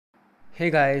Hey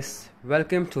guys,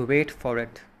 welcome to Wait for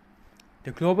It.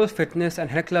 The global fitness and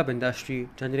health club industry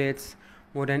generates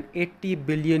more than 80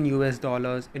 billion US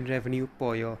dollars in revenue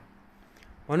per year.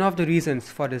 One of the reasons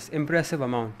for this impressive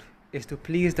amount is to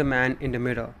please the man in the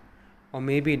mirror, or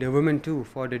maybe the woman too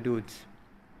for the dudes.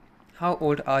 How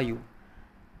old are you?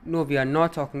 No, we are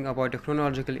not talking about the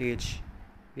chronological age.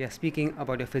 We are speaking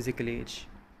about the physical age.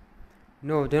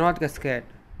 No, do not get scared.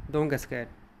 Don't get scared.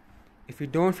 If you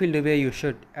don't feel the way you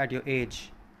should at your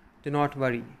age, do not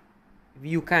worry.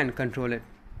 You can control it.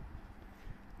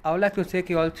 I would like to take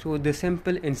you all through this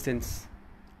simple instance.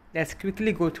 Let's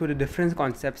quickly go through the different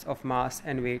concepts of mass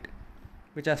and weight,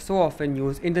 which are so often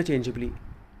used interchangeably.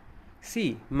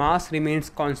 See, mass remains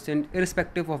constant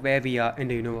irrespective of where we are in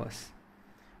the universe,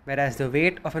 whereas the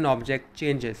weight of an object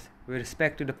changes with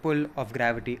respect to the pull of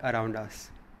gravity around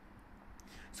us.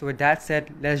 So with that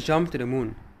said, let's jump to the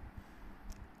moon.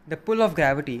 The pull of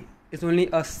gravity is only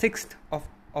a sixth of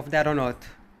that on Earth.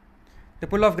 The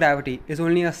pull of gravity is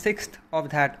only a sixth of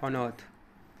that on Earth.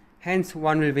 Hence,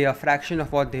 one will weigh a fraction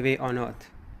of what they weigh on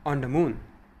Earth, on the moon.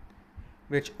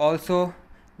 Which also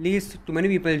leads to many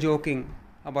people joking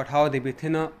about how they be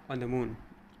thinner on the moon.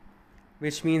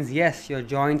 Which means yes, your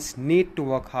joints need to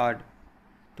work hard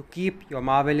to keep your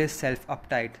marvelous self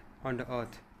uptight on the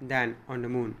Earth than on the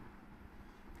moon.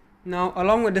 Now,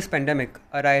 along with this pandemic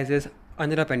arises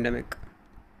another pandemic,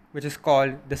 which is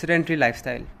called the sedentary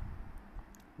lifestyle.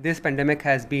 This pandemic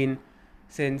has been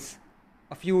since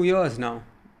a few years now.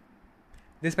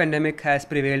 This pandemic has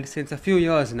prevailed since a few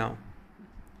years now.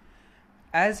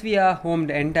 As we are home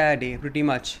the entire day, pretty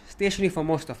much stationary for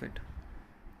most of it,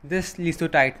 this leads to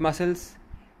tight muscles,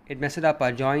 it messes up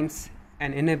our joints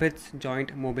and inhibits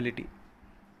joint mobility,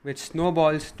 which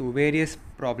snowballs to various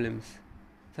problems,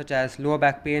 such as lower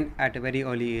back pain at a very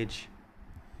early age.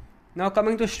 Now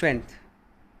coming to strength,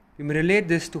 we may relate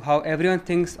this to how everyone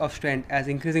thinks of strength as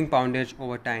increasing poundage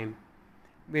over time,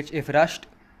 which if rushed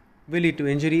will lead to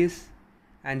injuries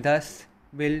and thus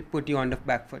will put you on the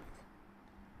back foot.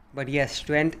 But yes,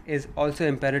 strength is also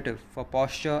imperative for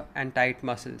posture and tight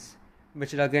muscles,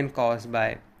 which are again caused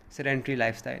by sedentary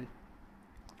lifestyle.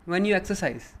 When you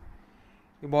exercise,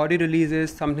 your body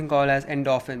releases something called as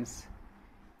endorphins.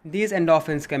 These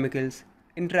endorphins chemicals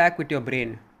interact with your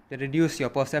brain. They reduce your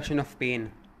perception of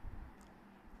pain.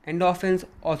 Endorphins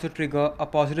also trigger a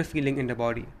positive feeling in the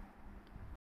body.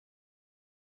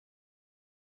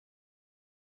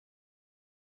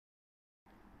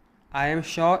 I am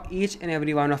sure each and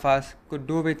every one of us could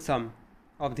do with some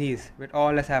of these with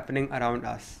all that's happening around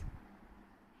us.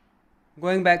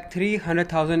 Going back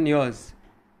 300,000 years,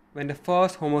 when the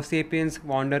first Homo sapiens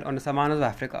wandered on the savannas of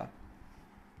Africa,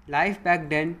 life back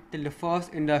then till the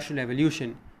first industrial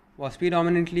revolution was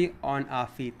predominantly on our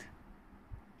feet.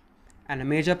 And a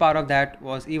major part of that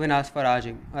was even us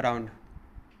foraging around.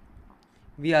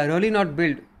 We are really not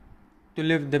built to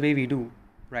live the way we do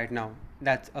right now.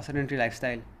 That's a sedentary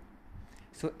lifestyle.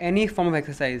 So any form of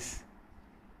exercise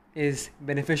is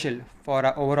beneficial for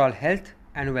our overall health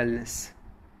and wellness.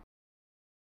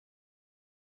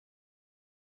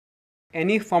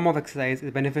 Any form of exercise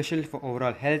is beneficial for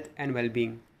overall health and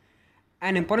well-being.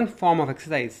 An important form of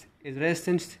exercise is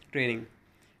resistance training.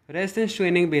 Resistance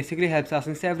training basically helps us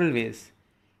in several ways,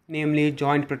 namely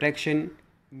joint protection,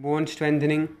 bone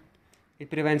strengthening. It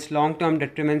prevents long-term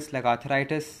detriments like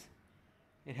arthritis.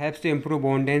 It helps to improve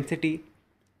bone density.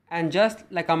 And just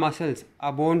like our muscles,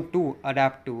 our bone too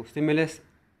adapt to stimulus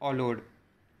or load.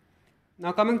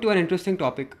 Now coming to an interesting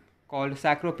topic called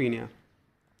sarcopenia.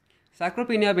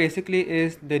 Sarcopenia basically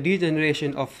is the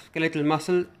degeneration of skeletal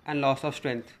muscle and loss of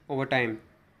strength over time.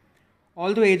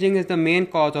 Although aging is the main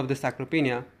cause of this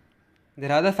sarcopenia,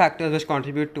 there are other factors which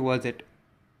contribute towards it,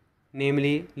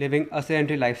 namely living a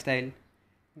sedentary lifestyle,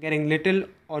 getting little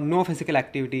or no physical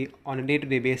activity on a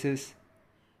day-to-day basis.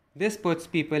 This puts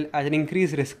people at an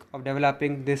increased risk of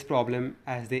developing this problem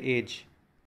as they age.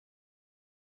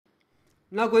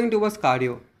 Now going towards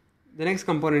cardio, the next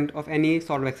component of any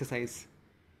sort of exercise.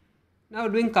 Now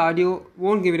doing cardio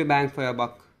won't give you the bang for your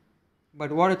buck,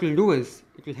 but what it will do is,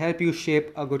 it will help you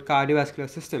shape a good cardiovascular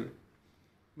system,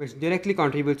 which directly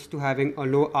contributes to having a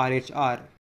low RHR.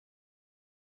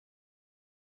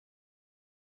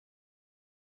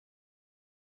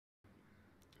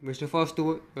 Which refers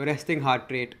to your resting heart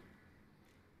rate.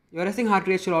 Your resting heart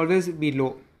rate should always be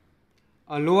low.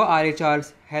 A lower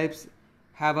RHR helps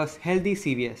have a healthy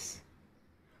CVS.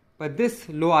 But this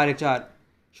low RHR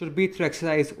should be through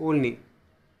exercise only,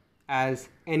 as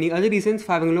any other reasons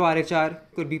for having low RHR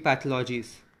could be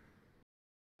pathologies.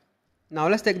 Now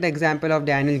let's take the example of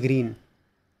Daniel Green.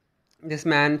 This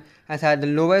man has had the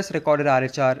lowest recorded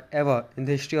RHR ever in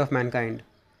the history of mankind,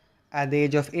 at the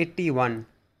age of 81.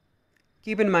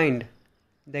 Keep in mind,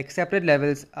 the accepted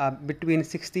levels are between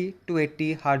 60 to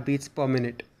 80 heartbeats per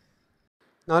minute.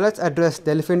 Now let's address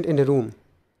the elephant in the room,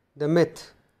 the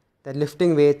myth that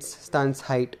lifting weights stunts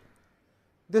height.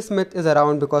 This myth is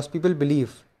around because people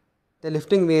believe that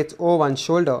lifting weights over one's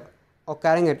shoulder or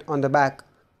carrying it on the back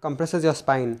compresses your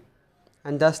spine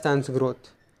and thus stunts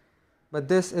growth. But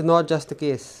this is not just the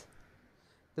case.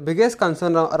 The biggest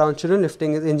concern around children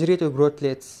lifting is injury to growth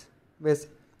plates.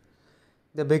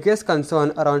 The biggest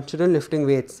concern around children lifting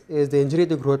weights is the injury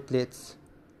to growth plates.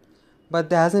 But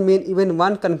there hasn't been even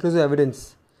one conclusive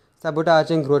evidence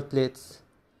sabotaging growth plates.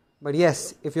 But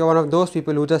yes, if you're one of those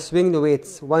people who just swing the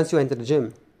weights once you enter the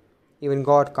gym, even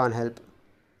God can't help.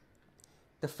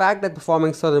 The fact that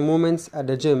performing certain movements at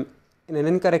the gym in an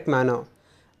incorrect manner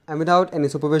and without any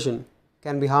supervision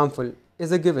can be harmful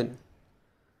is a given.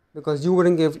 Because you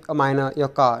wouldn't give a minor your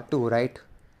car too, right?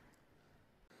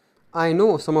 I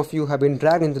know some of you have been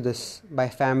dragged into this by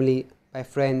family, by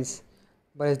friends,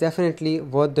 but it's definitely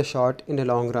worth the shot in the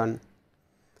long run.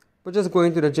 But just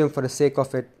going to the gym for the sake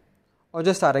of it, or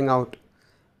just starting out,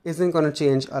 isn't going to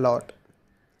change a lot.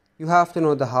 You have to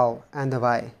know the how and the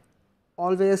why.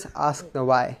 Always ask the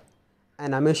why,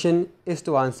 and our mission is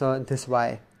to answer this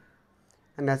why.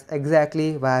 And that's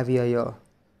exactly why we are here,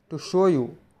 to show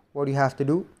you what you have to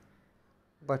do.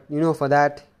 But for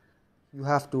that, you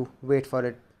have to wait for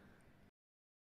it.